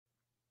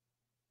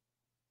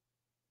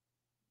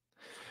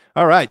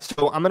All right,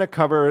 so I'm going to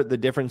cover the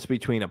difference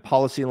between a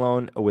policy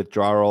loan, a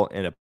withdrawal,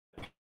 and a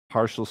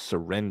partial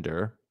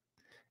surrender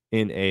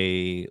as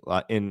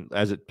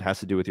it has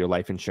to do with your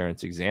life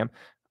insurance exam.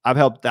 I've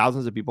helped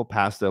thousands of people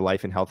pass their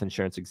life and health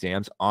insurance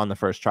exams on the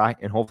first try,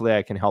 and hopefully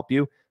I can help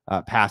you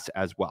pass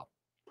as well.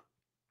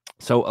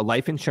 So a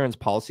life insurance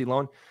policy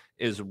loan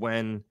is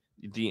when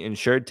the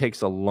insured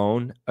takes a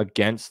loan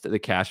against the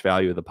cash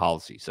value of the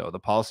policy. So the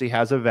policy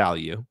has a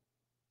value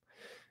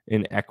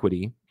in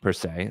equity per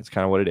se. It's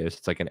kind of what it is.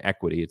 It's like an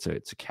equity. It's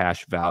a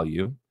cash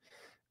value.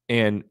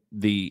 And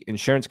the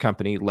insurance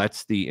company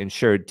lets the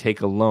insured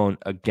take a loan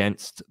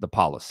against the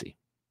policy.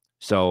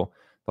 So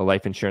the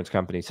life insurance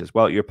company says,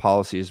 well, your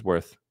policy is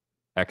worth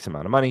X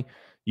amount of money.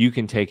 You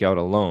can take out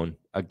a loan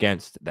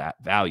against that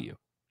value.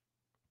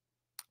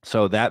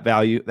 So that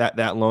value,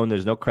 that loan,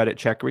 there's no credit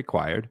check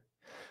required,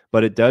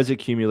 but it does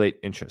accumulate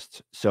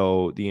interest.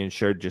 So the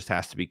insured just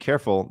has to be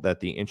careful that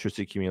the interest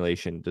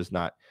accumulation does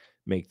not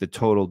make the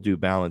total due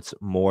balance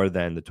more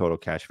than the total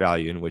cash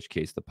value, in which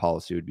case the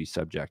policy would be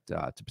subject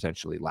to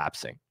potentially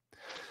lapsing.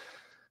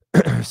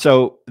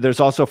 So there's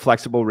also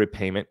flexible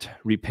repayment.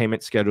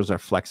 Repayment schedules are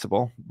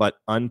flexible, but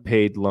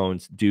unpaid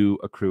loans do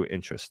accrue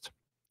interest.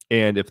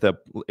 And if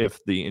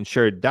the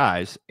insured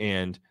dies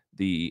and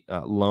the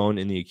loan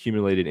and the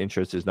accumulated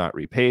interest is not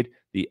repaid,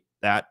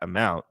 that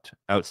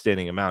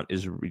outstanding amount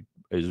is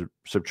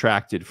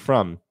subtracted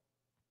from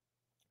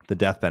the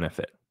death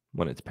benefit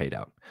when it's paid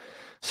out.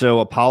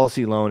 So a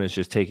policy loan is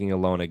just taking a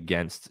loan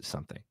against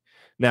something.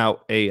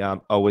 Now,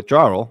 a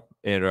withdrawal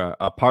and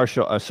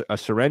a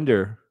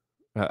surrender,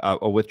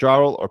 a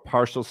withdrawal or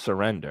partial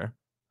surrender,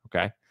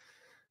 okay?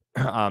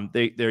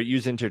 They're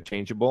used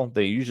interchangeable.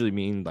 They usually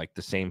mean like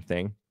the same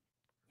thing.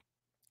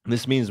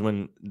 This means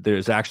when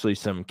there's actually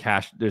some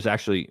cash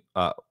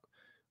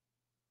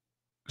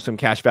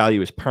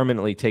value is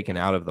permanently taken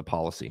out of the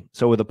policy.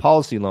 So with a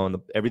policy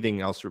loan, everything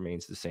else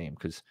remains the same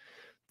because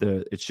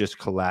it's just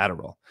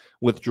collateral.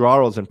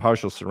 Withdrawals and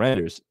partial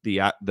surrenders,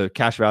 the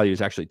cash value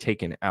is actually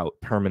taken out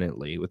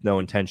permanently with no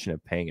intention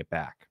of paying it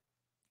back.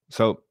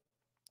 So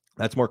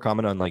that's more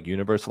common on like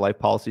universal life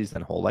policies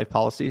than whole life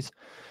policies.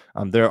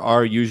 There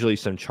are usually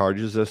some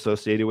charges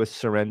associated with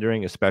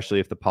surrendering,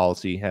 especially if the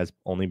policy has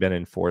only been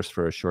enforced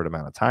for a short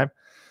amount of time.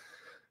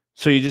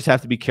 So you just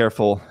have to be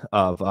careful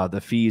of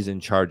the fees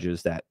and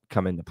charges that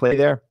come into play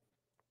there.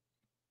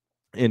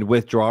 And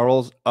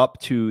withdrawals up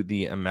to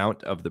the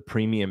amount of the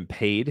premium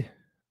paid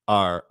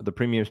the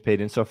premiums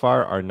paid in so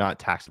far are not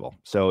taxable.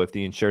 So if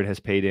the insured has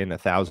paid in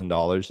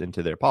 $1,000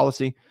 into their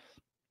policy,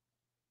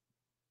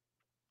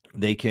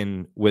 they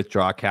can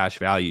withdraw cash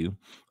value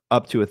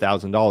up to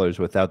 $1,000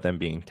 without them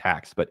being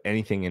taxed. But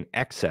anything in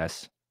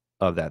excess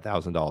of that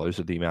 $1,000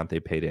 or the amount they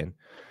paid in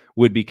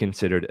would be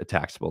considered a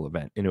taxable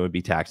event, and it would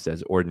be taxed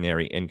as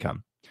ordinary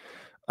income.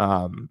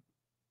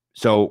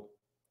 So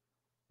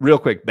real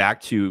quick,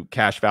 back to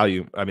cash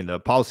value. I mean, the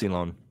policy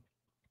loan,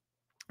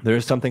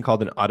 there's something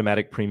called an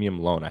automatic premium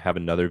loan. I have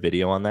another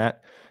video on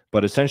that,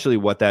 but essentially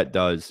what that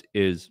does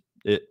is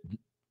it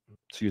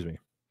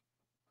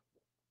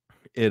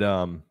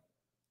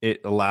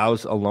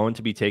allows a loan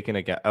to be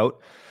taken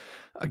out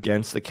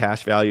against the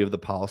cash value of the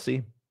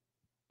policy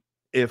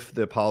if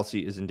the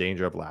policy is in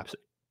danger of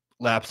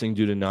lapsing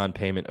due to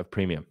non-payment of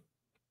premium.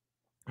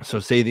 So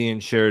say the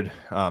insured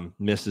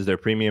misses their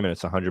premium and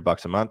it's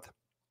 $100 a month,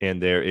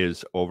 and there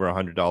is over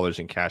 $100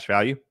 in cash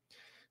value.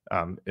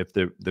 If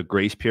the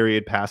grace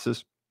period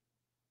passes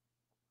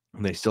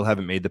and they still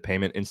haven't made the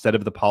payment, instead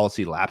of the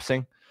policy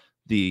lapsing,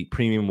 the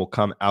premium will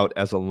come out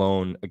as a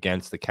loan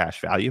against the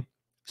cash value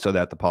so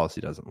that the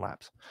policy doesn't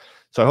lapse.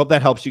 So I hope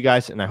that helps you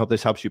guys, and I hope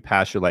this helps you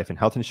pass your life and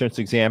health insurance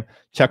exam.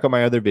 Check out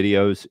my other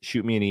videos.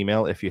 Shoot me an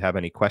email if you have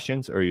any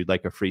questions or you'd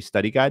like a free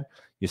study guide.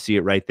 You see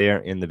it right there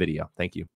in the video. Thank you.